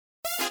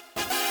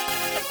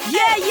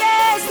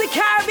Yeah, it's the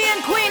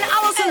Caribbean Queen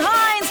Alison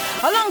Hines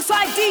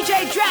alongside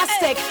DJ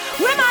Drastic.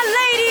 Where my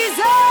ladies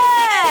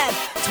at?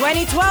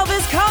 2012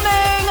 is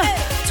coming.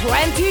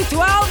 2012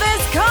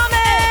 is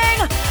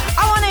coming.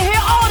 I want to hear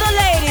all the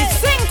ladies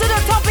sing to the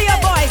top of your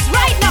voice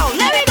right now.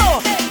 Let me go.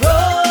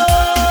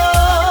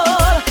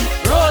 Roll,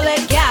 roll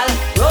it, gal.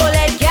 Roll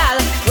it, gal.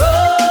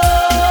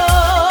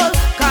 Roll,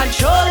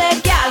 control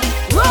it, gal.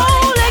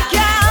 Roll it,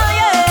 gal.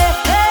 Yeah,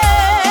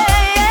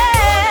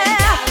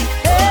 yeah,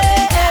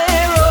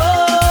 yeah.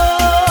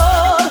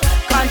 Roll,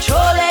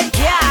 control it,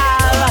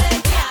 gal.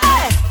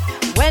 Hey.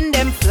 When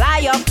them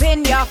fly up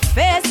in your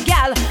face,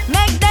 gal,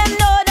 make them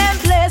know them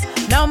place.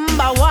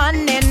 Number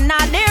one in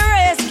the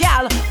race,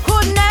 gal.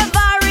 Could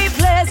never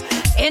replace.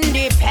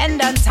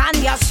 Independent and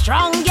you're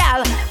strong,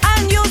 gal.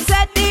 And you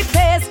set the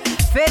pace.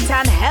 Fit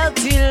and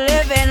healthy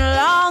living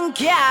long,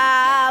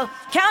 gal.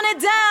 Count it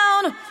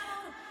down.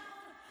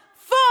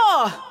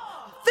 4,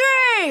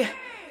 3,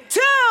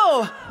 2,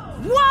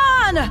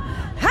 1.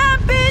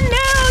 Happy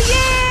New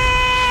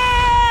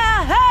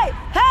Year! Hey,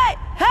 hey,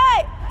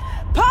 hey!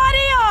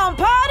 Party on,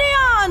 party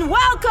on!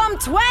 Welcome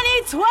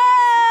 2012!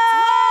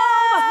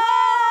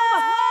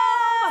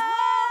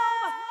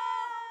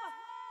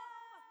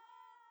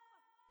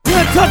 The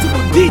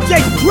untouchable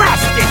DJ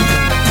Drastic.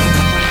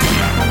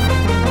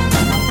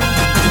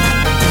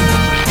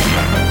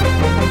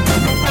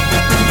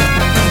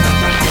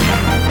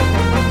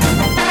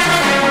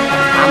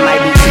 I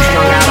might be too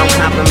strung out on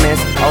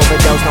compliments,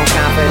 overdosed on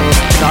confidence.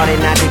 Started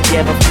not to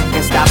give a f***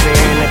 and stop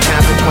fearing the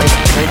consequence.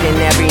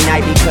 Drinking every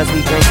night because we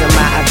drink to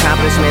my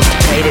accomplishments.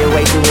 Waited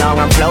way too long,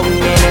 I'm floating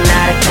in and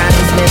out of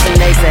consciousness. And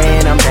they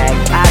saying I'm back,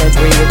 I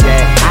agree with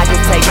that. I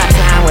just take my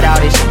time with all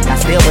this shit, I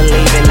still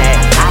believe in that.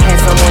 I had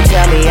someone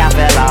tell me I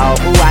fell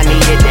off, ooh, I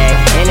needed that.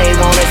 And they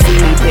wanna see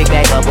me pick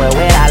back up, well,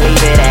 where'd I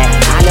leave it at?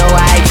 I know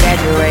I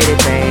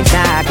exaggerated things,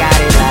 now I got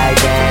it like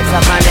that.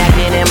 Tuck my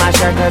napkin in my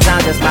shirt cause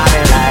I'm just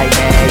mobbing like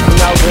that. You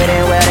know good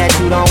and well that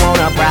you don't want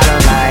a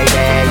problem like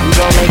that. You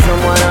gon' make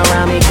someone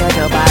around me catch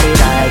your body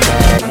like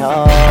that.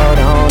 No,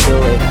 don't do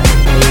it,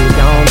 please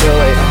don't do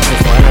it.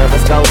 Cause one of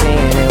us goes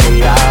in and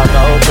we all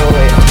go through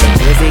it.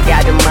 Drizzy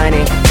got the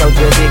money, so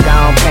Drizzy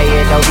gon' pay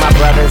it. Those my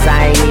brothers,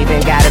 I ain't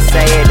even gotta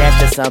say it. That's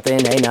just something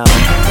they know.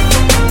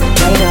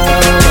 They know,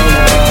 they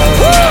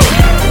know. Woo!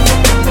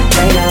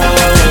 They know,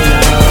 they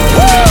know.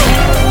 Woo!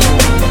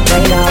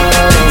 They know,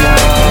 they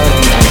know.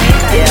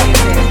 Yeah,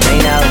 they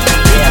know,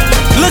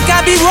 yeah. Look,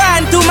 I be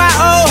riding through my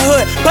old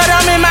hood, but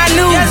I'm in my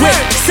new whip.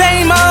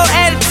 Same old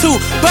attitude,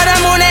 but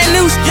I'm on that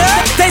new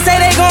shit. They say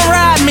they gon'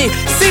 ride me,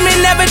 see me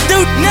never do,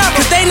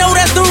 cause they know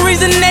that's the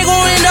reason they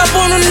gon' end up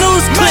on the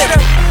news clip.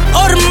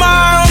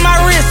 Audemars on my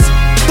wrist,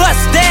 bust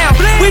down.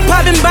 We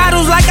popping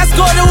bottles like I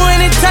scored a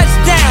winning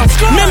touchdown.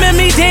 Remember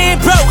me dead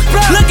broke,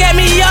 look at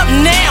me up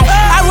now.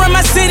 I run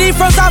my city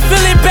from South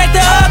Philly back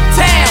to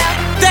Uptown.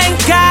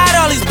 Thank God,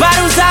 all these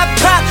bottles I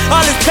pop,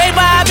 all this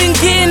paper I've been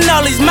getting,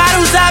 all these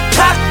models I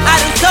pop. I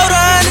done sold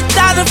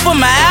 100,000 for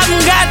my album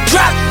got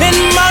dropped. And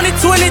I'm only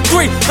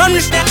 23,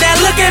 understand that,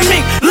 look at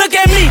me,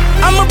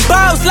 I'm a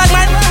boss like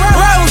my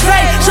Rose.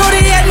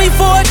 Shorty asked me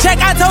for a check,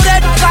 I told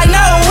that like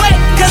no way.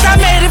 Cause I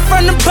made it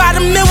from the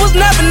bottom, it was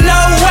never no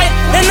way.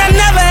 And I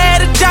never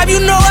had a job, you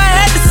know I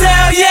had to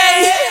sell,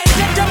 yeah.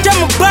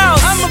 I'm a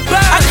boss,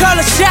 I call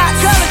a shot.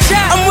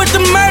 I'm with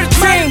the murder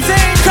team,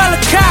 call a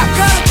cop.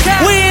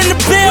 We in the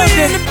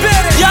building,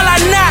 y'all are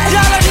not.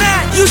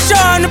 You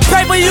showing the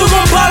paper, you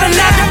gon' ball or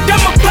not.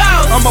 I'm a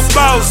boss, I'm a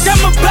boss.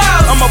 I'm a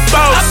boss, I'm a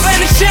boss. I play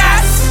the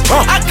shots,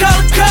 I call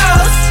the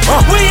calls.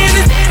 We in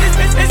this,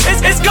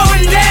 it's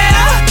going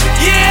down.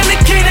 Yeah, I'm the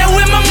king that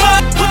with my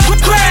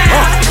motherfucking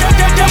crown.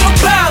 I'm a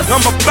boss,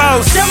 I'm a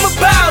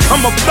boss.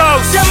 I'm a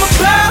boss, I'm a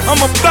boss.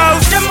 I'm a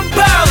boss, I'm a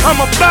boss. I'm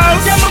a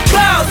boss, I'm a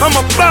boss. I'm a boss, I'm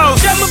a boss.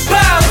 I'm a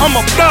boss, I'm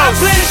a I boss.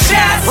 play the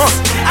shots,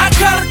 I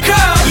call the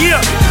calls.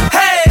 Yeah.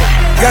 Hey.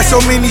 Got so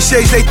many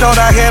shades they thought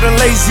I had a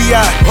lazy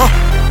eye.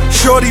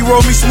 Shorty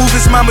roll me smooth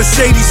as my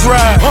Mercedes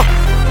ride.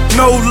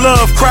 No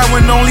love, cry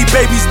when only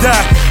babies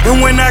die.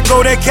 And when I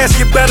go, that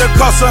casket better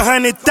cost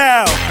 100,000.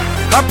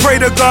 I pray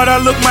to God I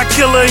look my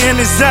killer in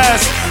his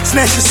eyes.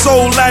 Snatch his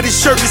soul out his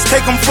shirt, let's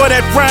take him for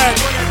that ride.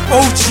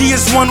 OG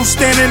is one who's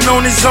standing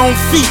on his own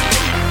feet.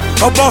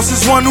 A boss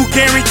is one who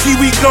guarantee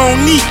we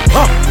gon' meet.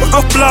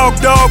 A blog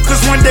dog,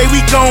 cause one day we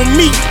gon'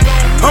 meet.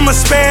 I'ma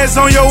spaz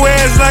on your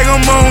ass like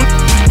I'm on.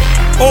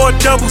 Or a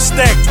double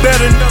stack,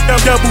 better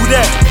double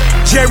that.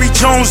 Jerry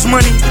Jones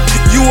money,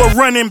 you a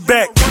running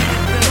back.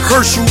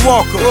 Herschel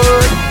Walker,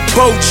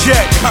 Bo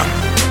Jack,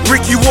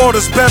 Ricky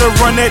Waters better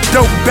run that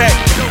dope back.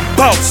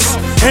 Boss,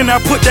 and I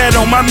put that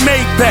on my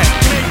Maybach.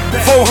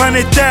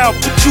 400,000,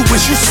 you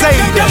wish you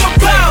saved that. I'm a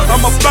boss,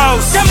 I'm a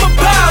boss, I'm a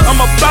boss.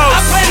 I'm a boss.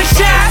 I play the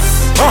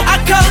shots, I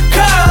call the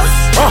calls.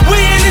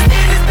 We in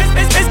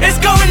this, it's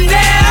going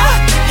down.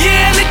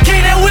 Yeah, I'm the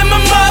king that with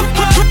my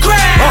motherfucking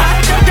crown.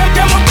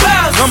 I'm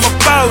a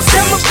boss,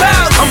 I'm a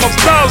boss, I'm a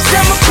boss,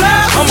 I'm a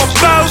boss, I'm a boss, I'm a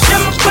boss,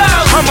 I'm a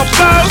boss, I'm a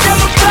boss, I'm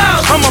a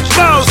boss, I'm a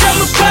boss,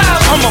 I'm a boss,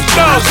 I'm a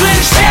boss. I play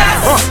the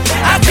shots,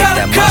 I call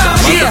the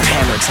calls.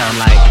 Hammer time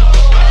like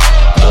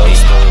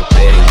boys go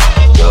petty.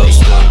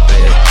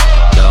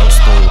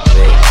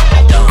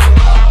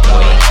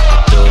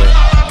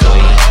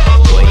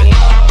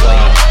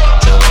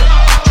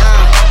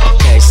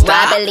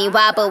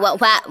 wobble,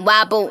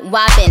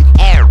 wobbin'.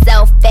 Air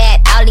so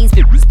fat, all these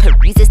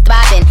bitches is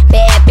throbbing.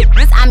 Bad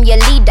bitches, I'm your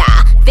leader.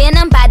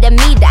 Venom by the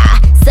meter.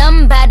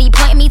 Somebody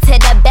point me to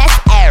the best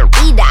air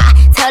eater.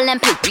 Tell them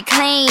poopy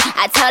clean,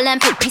 I tell them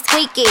poopy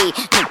squeaky.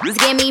 Niggas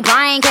give me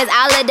brain, cause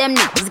all of them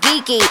niggas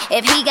geeky.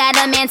 If he got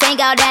a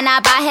Mantango, then I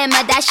buy him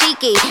a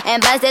dashiki.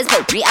 And bust his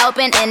poopy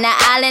open in the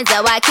islands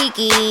of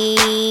Waikiki.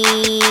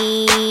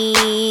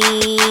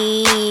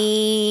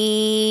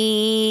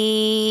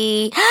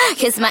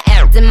 Kiss my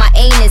ass and my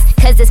anus,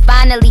 cause it's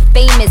finally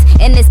famous.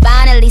 And it's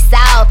finally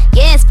solved,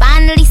 yeah, it's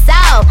finally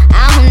solved.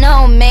 I don't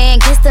know, man,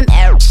 kiss them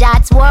air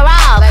shots wore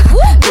off. Like,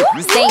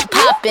 bitches ain't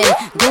poppin',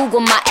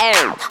 Google my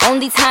air.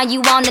 Only time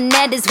you on the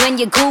net is when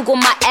you Google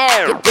my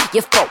air.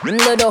 You fucking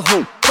little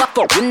hoe,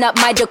 fucking up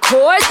my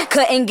decors.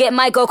 Couldn't get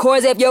Michael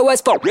Kors if you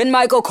was fucking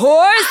Michael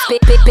Kors.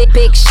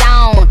 Big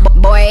Sean,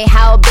 boy,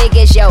 how big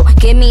is yo?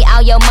 Give me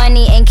all your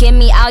money and give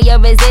me all your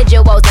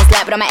residuals and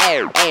slap it on my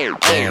air.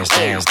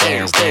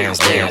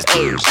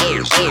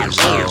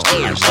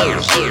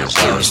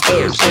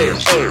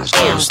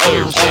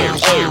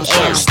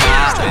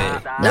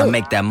 Now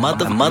make that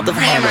mother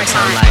hammer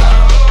sound like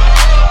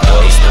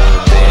go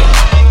stupid,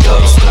 go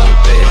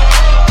stupid,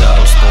 go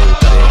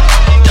stupid,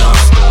 dumb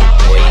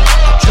stupid,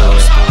 go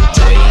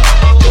stupid,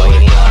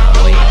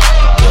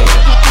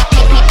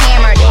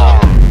 hammer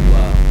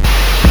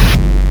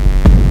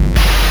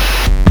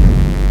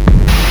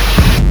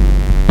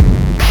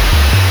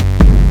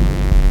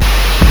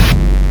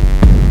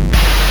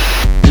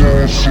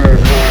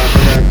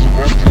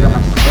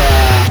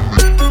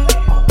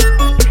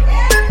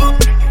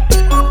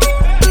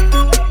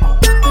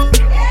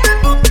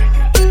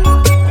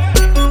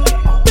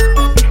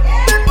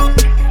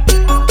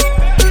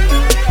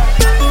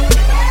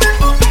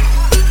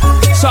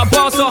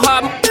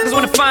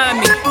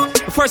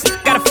First,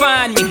 gotta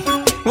find me.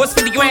 What's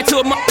 50 grand to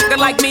a motherfucker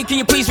like me? Can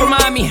you please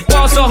remind me?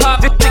 Ball so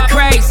hard, this shit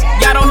crazy.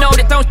 Y'all don't know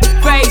that don't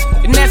phase.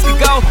 And that's to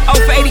go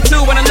 0 for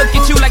 82 when I look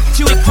at you like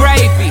you the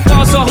gravy.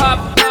 Ball so hard,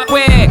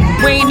 where?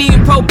 We ain't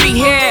even Pope be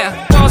here.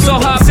 Ball so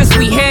hard since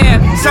we here.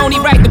 It's only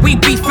right that we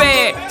be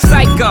fair.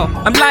 Psycho,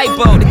 I'm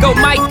libo to go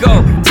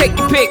Michael. Take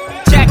your pick.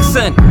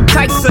 Jackson,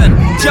 Tyson,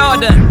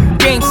 Jordan.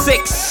 Game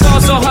 6, ball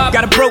so hard,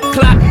 got a broke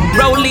clock.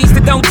 Rollies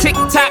that don't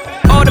tick-tock.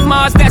 All the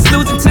Mars that's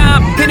losing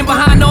time. Hidden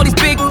behind all these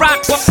big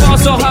rocks. Ball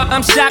so hard,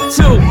 I'm shocked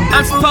too.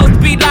 I'm supposed to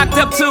be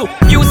locked up too.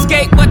 You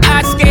escape, but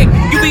I escape.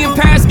 You be in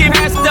Paris, get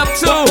passed up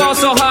too. Ball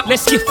so hard,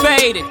 let's get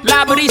faded.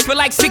 Liberties for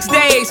like 6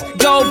 days.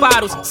 Gold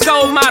bottles,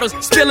 soul models.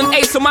 Still an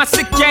ace on my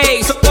sick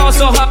days. So ball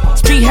so hard,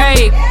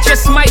 behave.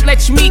 Just might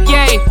let you meet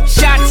gay.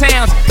 Shot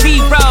towns,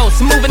 B-rolls,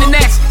 moving the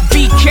next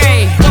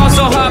BK. Ball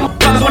so hard,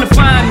 motherfuckers wanna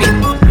find me.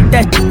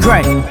 That's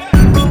great.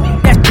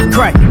 That's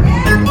great.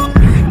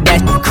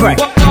 That's great.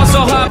 Ball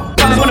so hard,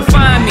 motherfuckers wanna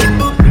find me.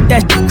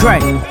 That's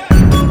great.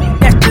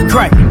 That's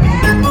great.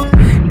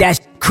 That's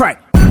great.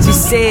 She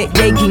said,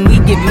 yeah, can we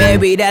get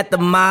married at the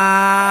mall?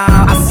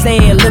 I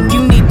said, look,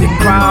 you need to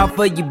crawl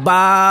for your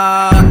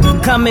bar.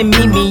 Come and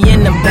meet me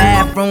in the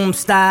bathroom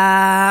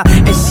style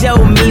and show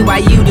me why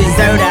you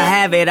deserve to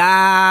have it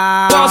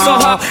all. Ball so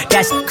hard.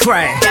 That's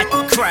crack.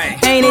 That's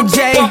crack. Ain't it,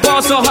 Jay?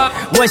 Ball so hard.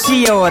 What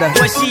she order?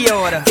 What she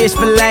order? Fish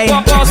fillet.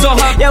 Ball so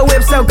hard. Yo,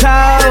 whip so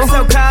cold.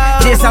 So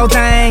cold. This whole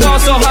thing. Ball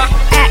so hard.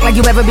 Act like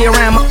you ever be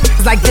around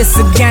like this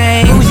a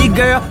game. Who's your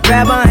girl?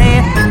 Grab her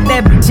hand.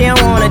 That bitch, she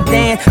don't wanna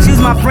dance. She's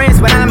my friends,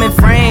 but I'm in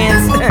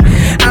France.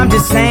 I'm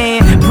just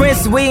saying,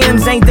 Prince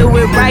Williams ain't do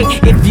it right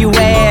if you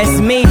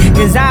ask me.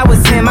 Cause I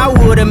was him, I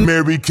would've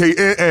married Kate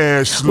and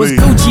Ashley. Was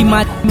Gucci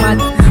my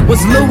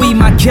was Louis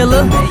my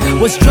killer?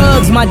 Was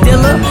drugs my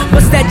dealer?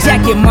 What's that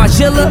jacket,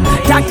 Margiela?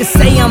 Doctors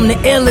say I'm the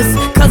illest,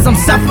 cause I'm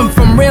suffering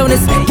from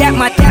realness. Got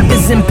my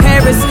captors in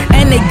Paris,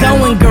 and they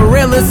going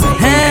gorillas,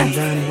 huh? I'm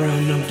riding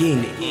around, I'm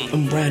getting it.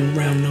 I'm riding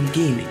around, I'm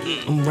getting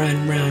it. I'm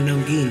riding around,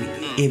 I'm getting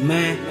it. It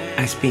mine,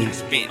 I spend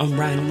it. I'm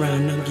riding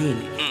around, I'm getting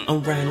it.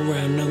 I'm riding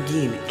around, I'm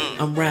getting it.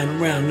 I'm riding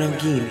around, I'm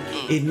getting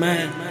it. It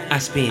mine, I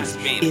spend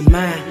it. It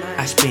mine,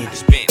 I spend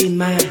it. It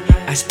mine,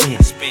 I spend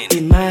it.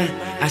 It mine,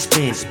 I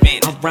spend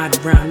it. I'm riding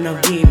around,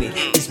 I'm getting it.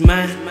 It's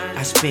mine,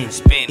 I spend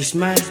it. It's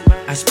mine,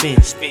 I spend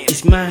it.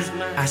 It's mine,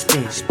 I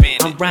spend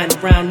it. I'm riding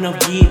around, I'm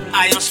getting it.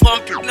 I am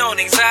swamped on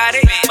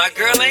anxiety. My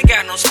girl ain't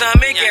got no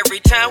stomach. Every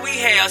time we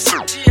have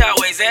sex, she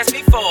always asks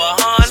me for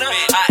 $100.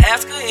 I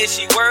ask her, is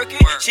she working?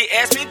 She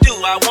asks me, do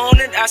I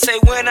want it? I say,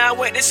 when I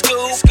went to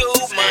school,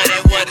 money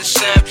was the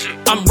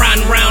subject. I'm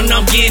riding around,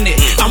 I'm getting it.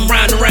 I'm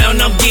riding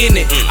around, I'm getting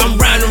it. I'm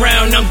riding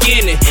around, I'm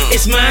getting it.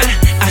 It's mine,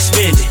 I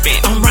spend it.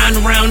 I'm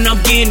riding around,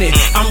 I'm getting it.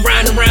 I'm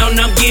riding around,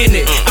 I'm getting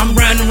it. I'm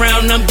riding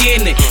around, I'm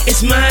getting it.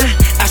 It's mine,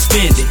 I spend it.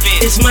 spend it.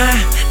 It's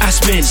mine, I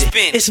spend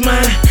it. It's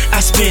mine, I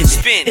spend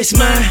it. It's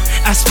mine,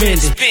 I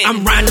spend it.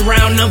 I'm riding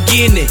around, I'm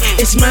getting it.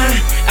 It's mine,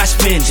 I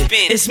spend it.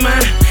 It's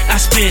mine, I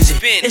spend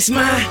it. It's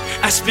mine,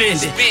 I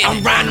spend it.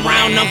 I'm riding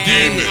around, I'm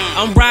getting it.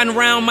 I'm riding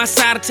around my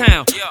side of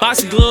town.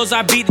 Boxing gloves,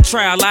 I beat the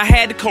trial. I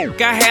had the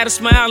coke, I had a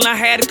smile, I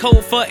had a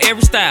coat for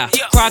every style.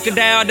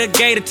 Crocodile, the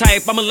gator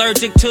type. I'm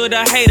allergic to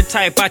the hater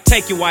type. I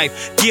take your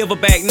wife, give her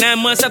back. 9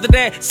 months after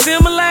that,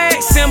 similar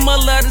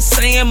to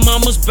saying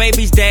mama's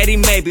baby's daddy,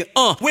 maybe.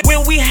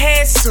 When we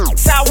had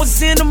sex, I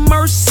was in a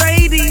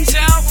Mercedes.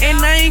 And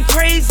I ain't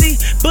crazy,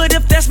 but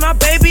if that's my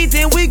baby,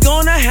 then we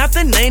gonna have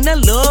to name that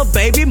little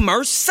baby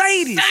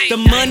Mercedes. The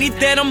money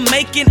that I'm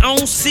making, I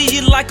don't see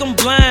it like I'm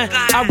blind.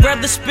 I'd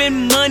rather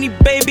spend money,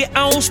 baby,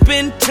 I don't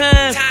spend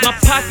time. My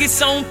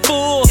pocket's on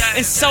full,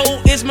 and so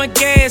is my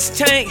gas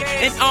tank.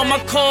 And all my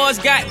cars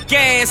got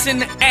gas in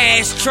the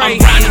ashtray. I'm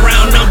riding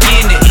around, I'm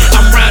getting it.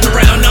 I'm riding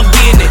around, I'm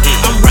getting it.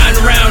 I'm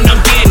riding around,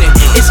 I'm getting it.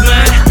 It's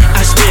mine,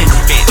 I spend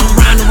it. I'm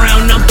riding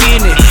around, I'm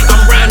getting it.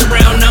 I'm riding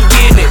around, I'm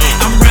getting it.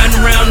 I'm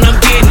riding around, I'm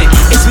getting it.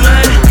 It's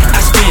mine,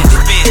 I spend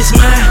it. It's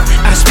mine,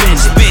 I spend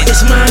it.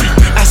 It's mine,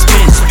 I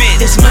spend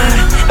it. It's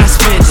mine, I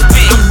spend it.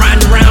 I'm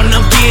riding around,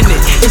 I'm getting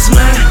it. It's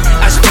mine,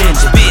 I spend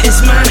it.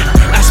 It's mine,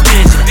 I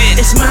spend it.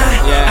 It's mine,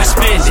 I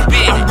spend it.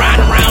 I'm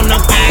riding around,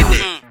 I'm getting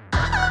it.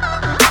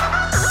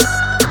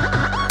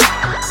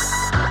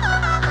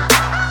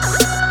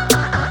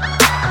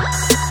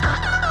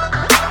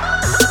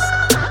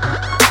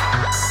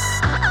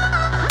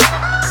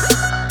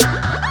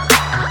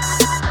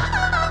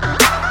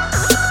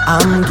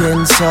 I'm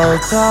getting so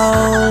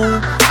cold.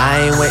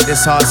 I ain't wait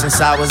this hard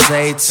since I was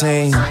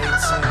 18.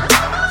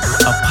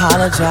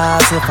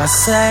 Apologize if I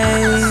say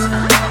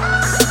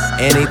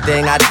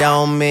anything I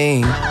don't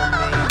mean.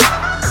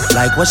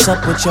 Like, what's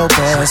up with your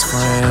best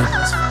friend?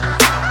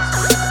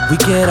 We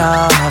could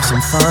all have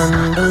some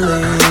fun,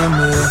 believe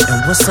me.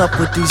 And what's up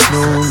with these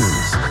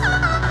news?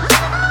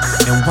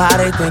 And why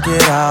they think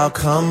it all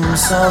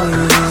comes so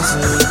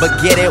easy?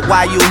 But get it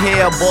while you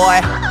here,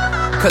 boy.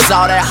 Cause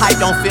all that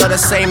hype don't feel the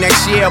same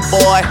next year,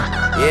 boy.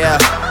 Yeah.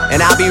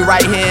 And I'll be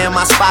right here in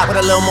my spot with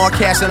a little more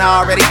cash than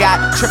I already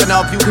got. Tripping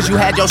off you cause you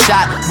had your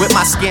shot. With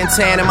my skin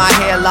tan and my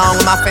hair long.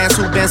 And my fans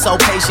who been so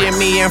patient.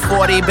 Me and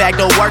 40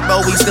 back to work,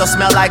 but we still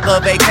smell like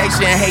a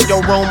vacation. Hate the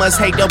rumors,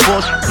 hate the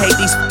bullshit, hate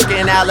these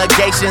fucking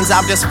allegations.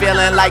 I'm just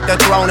feeling like the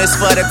throne is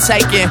for the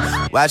taking.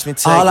 Watch me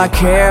take all it. I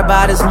care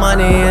about is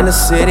money in the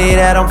city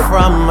that I'm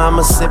from.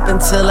 I'ma sip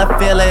until I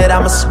feel it,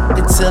 I'ma sip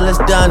it till it's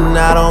done.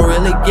 I don't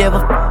really give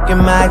a fuck,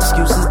 and my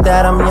excuse is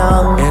that I'm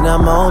young. And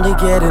I'm only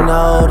getting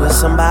older,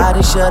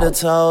 somebody should've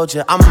told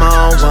you I'm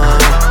on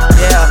one,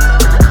 yeah.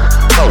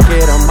 Fuck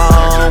it, I'm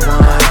on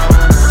one.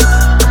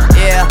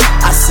 Yeah,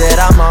 I said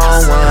I'm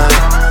on one.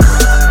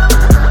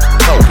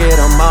 Fuck it,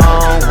 I'm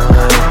on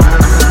one.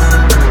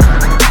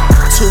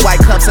 2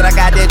 white cups that I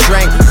got that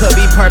drink. Could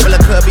be purple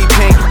or could be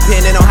pink,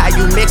 depending on how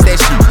you mix that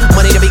shit.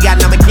 Money to be gotten,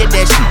 I'ma get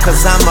that shit.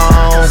 Cause I'm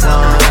on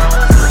one.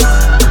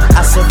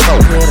 I said fuck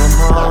it, I'm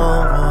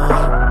on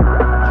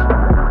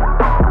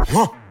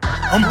one.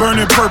 I'm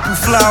burning purple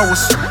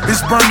flowers,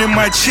 it's burning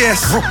my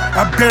chest.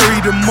 I bury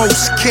the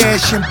most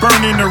cash and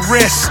burning the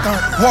rest.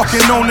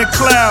 Walking on the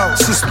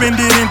clouds,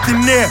 suspended in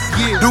thin air.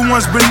 The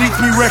ones beneath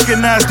me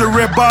recognize the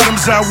red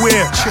bottoms I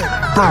wear.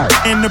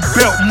 In the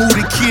belt, move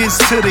the kids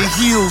to the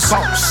heels.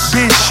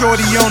 Been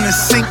shorty on the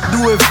sink,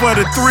 do it for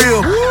the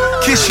thrill.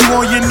 Kiss you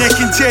on your neck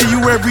and tell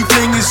you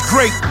everything is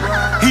great.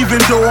 Even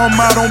though I'm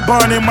out on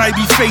bond and might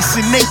be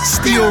facing Nate,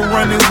 still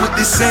running with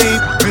the same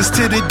bitch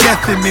to the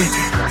death of me.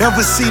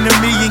 Ever seen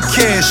 $1 million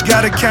cash,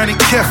 gotta count it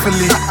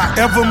carefully.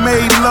 Ever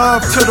made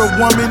love to the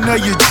woman of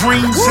your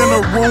dreams in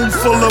a room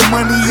full of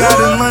money out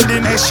in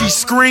London as she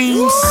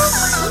screams?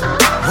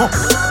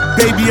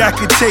 Baby, I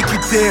could take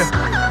it there.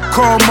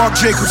 Call Marc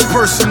Jacobs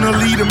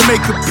personally to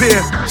make a pair.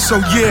 So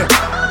yeah,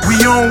 we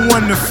on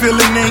one, the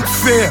feeling ain't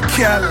fair.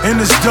 And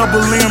it's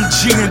double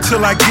MG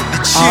until I get the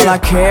chill. All I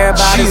care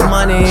about is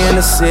money in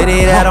the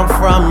city that I'm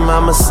from.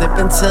 I'ma sip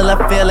until I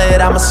feel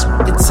it, I'ma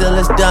smoke it till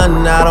it's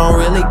done. I don't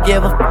really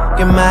give a fuck,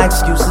 and my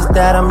excuse is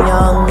that I'm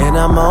young. And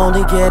I'm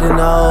only getting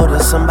older,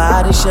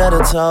 somebody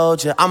should've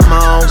told you I'm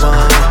on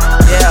one,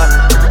 yeah.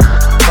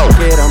 Fuck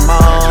it, I'm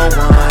on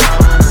one.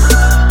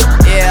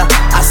 Yeah,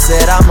 I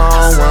said I'm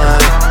on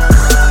one.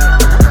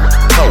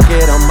 Fuck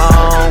it, I'm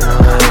on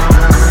one.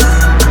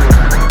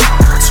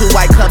 2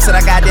 white cups that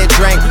I got that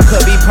drink.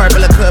 Could be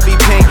purple or could be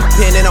pink,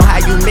 depending on how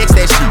you mix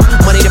that shit.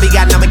 Money to be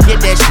gotten, I'ma get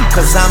that shit.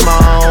 Cause I'm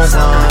on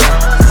one.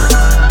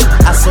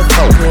 I said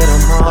fuck it,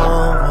 I'm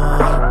on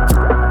one.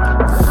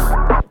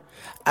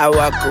 I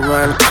walk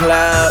around the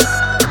club,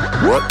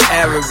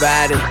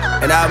 everybody,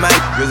 and all my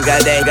niggas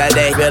got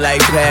they feel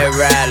like Pat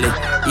Riley.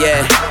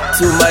 Yeah,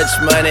 too much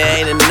money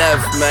ain't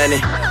enough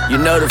money.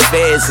 You know the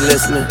feds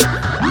listening.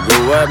 You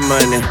go up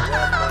money.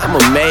 I'm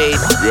a maid,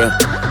 yeah.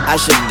 I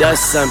should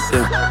dust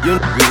something.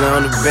 You niggas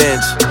on the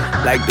bench,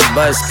 like the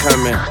bus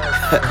coming.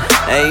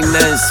 Ain't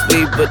nothing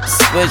sweet but the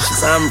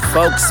switches. I'm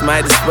focused,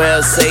 might as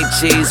well say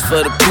cheese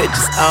for the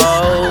pictures.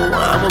 Oh,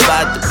 I'm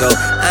about to go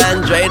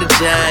Andre the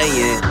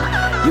Giant.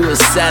 you a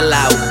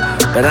sellout,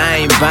 but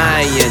I ain't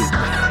buying.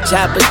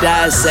 Chopper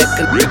dissect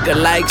a nigga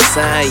like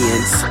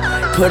science.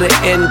 Put an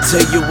end to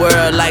your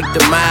world like the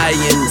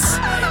Mayans.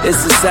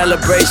 It's a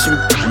celebration,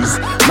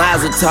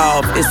 Mazel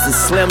Tov. It's a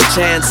slim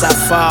chance I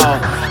fall.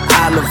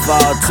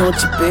 Oliver, don't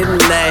you be the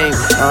name.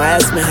 Don't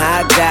ask me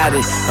how I got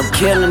it. I'm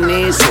killing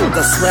these shit.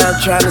 I swear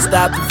I'm trying to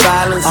stop the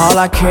violence. All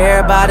I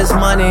care about is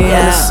money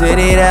and the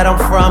city that I'm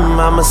from.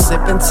 I'ma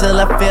sip until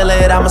I feel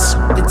it. I'ma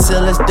sip it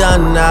till it's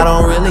done. I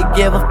don't really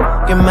give a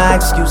fuck. And my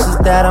excuse is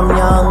that I'm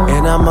young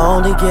and I'm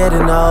only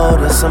getting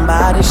older.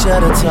 Somebody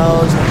should've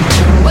told you.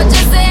 What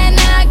you saying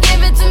now?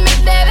 Give it to me,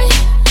 baby.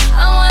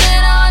 I want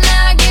it all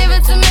now. Give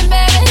it to me,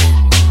 baby.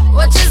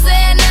 What you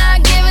saying now?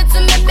 Give it to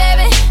me,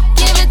 baby.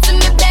 Give it to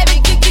me,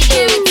 baby.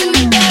 Give it to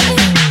me, baby.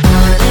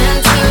 1 and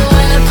 2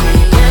 and a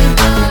 3 and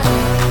 4.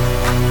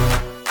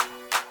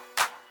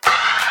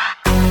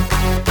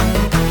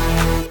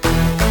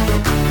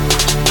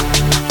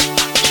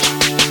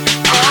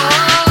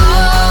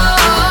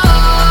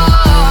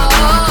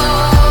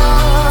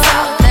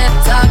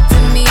 Talk to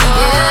me,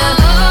 yeah.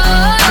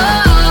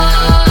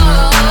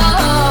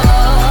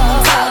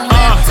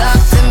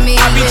 Talk to me,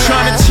 I be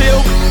tryna chill,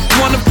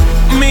 wanna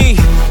me.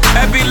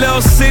 Every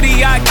little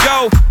city I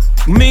go,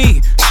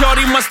 me.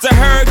 Shorty musta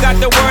heard, got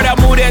the word, I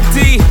moved that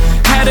D.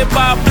 Had it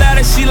by a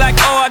bladder, she like,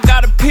 oh, I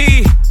gotta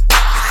pee.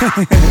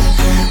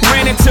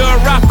 Ran into a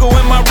rocko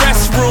in my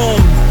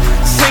restroom.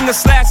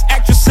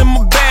 Singer/actress in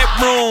my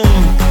bedroom.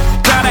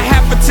 Got a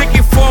half a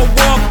ticket for a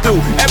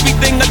walkthrough.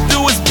 Everything I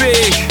do is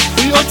big.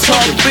 I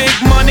talk big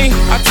money,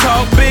 I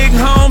talk big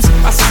homes.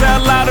 I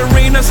sell out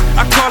arenas,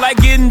 I call like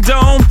getting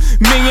dome.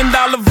 $1 million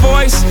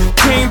voice,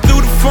 came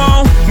through the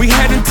phone. We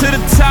heading to the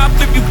top,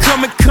 if you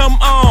come and come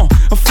on.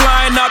 I'm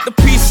flying out the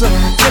pizza,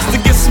 just to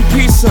get some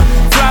pizza.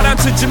 Fly down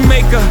to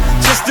Jamaica,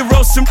 just to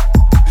roast some.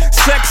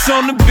 Sex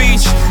on the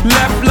beach,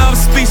 left love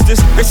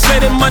speechless. They say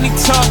that money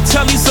talk,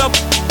 tell these up,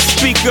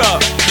 speak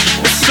up.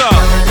 What's up?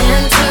 1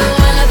 and 2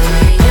 and a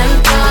 3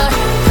 and 4.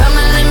 Come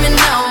and let me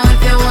know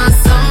if you want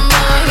some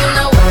more. You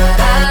know what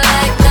I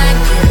like, that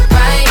get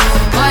right.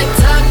 Boy,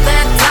 talk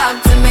that talk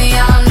to me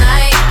all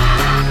night.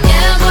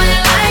 Yeah, boy,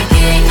 I like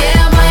it.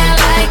 Yeah, boy, I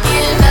like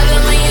it. Love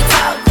it when you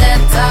talk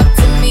that talk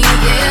to me.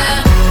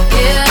 Yeah,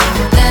 yeah,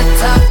 that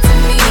talk to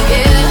me.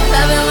 Yeah,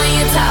 love it when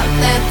you talk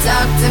that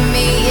talk to me.